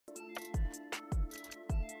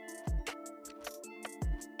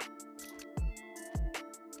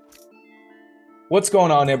What's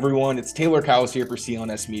going on, everyone? It's Taylor Cowles here for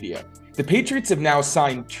CLNS Media. The Patriots have now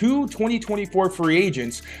signed two 2024 free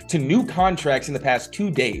agents to new contracts in the past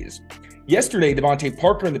 2 days. Yesterday, Devontae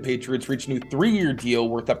Parker and the Patriots reached a new 3-year deal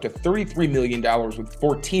worth up to $33 million with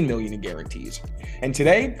 $14 million in guarantees. And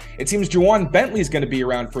today, it seems Jawan Bentley is going to be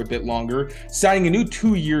around for a bit longer, signing a new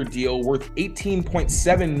 2-year deal worth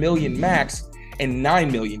 $18.7 million max and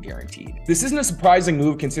 $9 million guaranteed. This isn't a surprising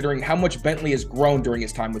move considering how much Bentley has grown during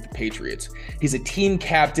his time with the Patriots. He's a team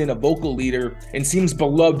captain, a vocal leader, and seems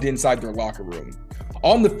beloved inside their locker room.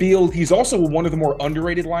 On the field, he's also one of the more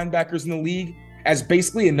underrated linebackers in the league, as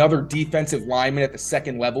basically another defensive lineman at the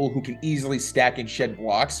second level who can easily stack and shed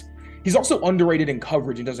blocks. He's also underrated in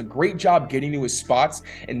coverage and does a great job getting to his spots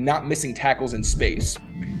and not missing tackles in space.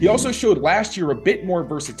 He also showed last year a bit more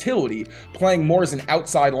versatility, playing more as an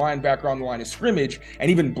outside linebacker on the line of scrimmage and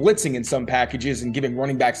even blitzing in some packages and giving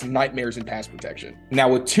running backs nightmares in pass protection. Now,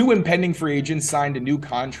 with two impending free agents signed to new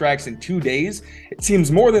contracts in 2 days, it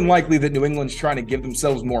seems more than likely that New England's trying to give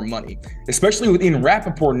themselves more money, especially with Ian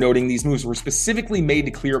Rappaport noting these moves were specifically made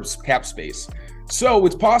to clear up cap space. So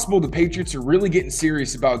it's possible the Patriots are really getting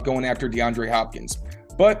serious about going after DeAndre Hopkins.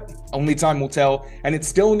 But only time will tell, and it's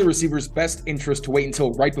still in the receiver's best interest to wait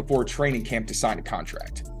until right before training camp to sign a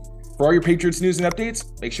contract. For all your Patriots news and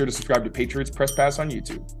updates, make sure to subscribe to Patriots Press Pass on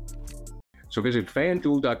YouTube. So visit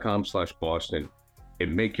FanDuel.com/Boston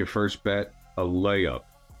and make your first bet a layup.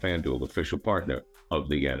 FanDuel, official partner of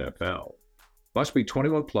the NFL. Must be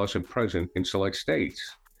 21 plus and present in select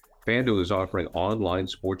states. FanDuel is offering online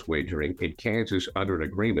sports wagering in Kansas under an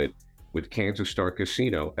agreement with Kansas Star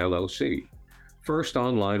Casino, LLC. First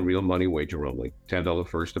online real money wager only. $10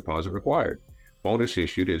 first deposit required. Bonus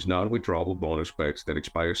issued is non-withdrawable bonus bets that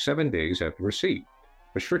expire 7 days after receipt.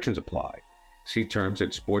 Restrictions apply. See terms at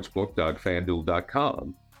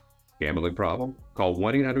sportsbook.fanduel.com. Gambling problem? Call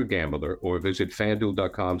 1-800-GAMBLER or visit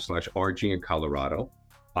fanduel.com/RG in Colorado,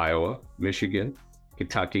 Iowa, Michigan,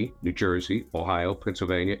 Kentucky, New Jersey, Ohio,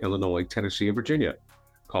 Pennsylvania, Illinois, Tennessee, and Virginia.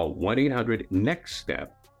 Call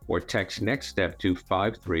 1-800-NEXT-STEP or text NEXT STEP to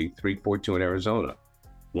 53342 in Arizona,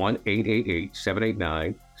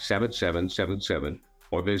 1-888-789-7777,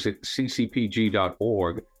 or visit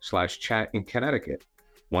ccpg.org/chat in Connecticut,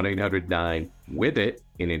 1-800-9-WITH-IT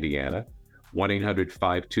in Indiana,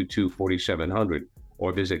 1-800-522-4700,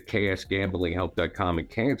 or visit ksgamblinghelp.com in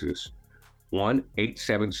Kansas,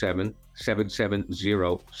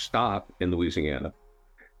 1-877-770-STOP in Louisiana.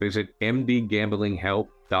 Visit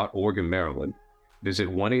mdgamblinghelp.org in Maryland. Visit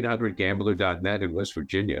 1-800-GAMBLER.net in West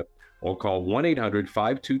Virginia, or call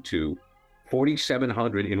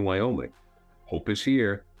 1-800-522-4700 in Wyoming. Hope is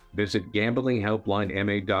here. Visit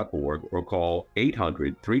gamblinghelplinema.org or call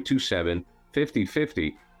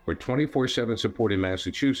 800-327-5050 for 24/7 support in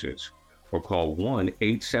Massachusetts, or call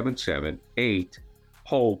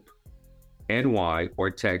 1-877-8-HOPE-NY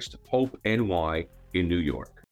or text HOPE-NY in New York.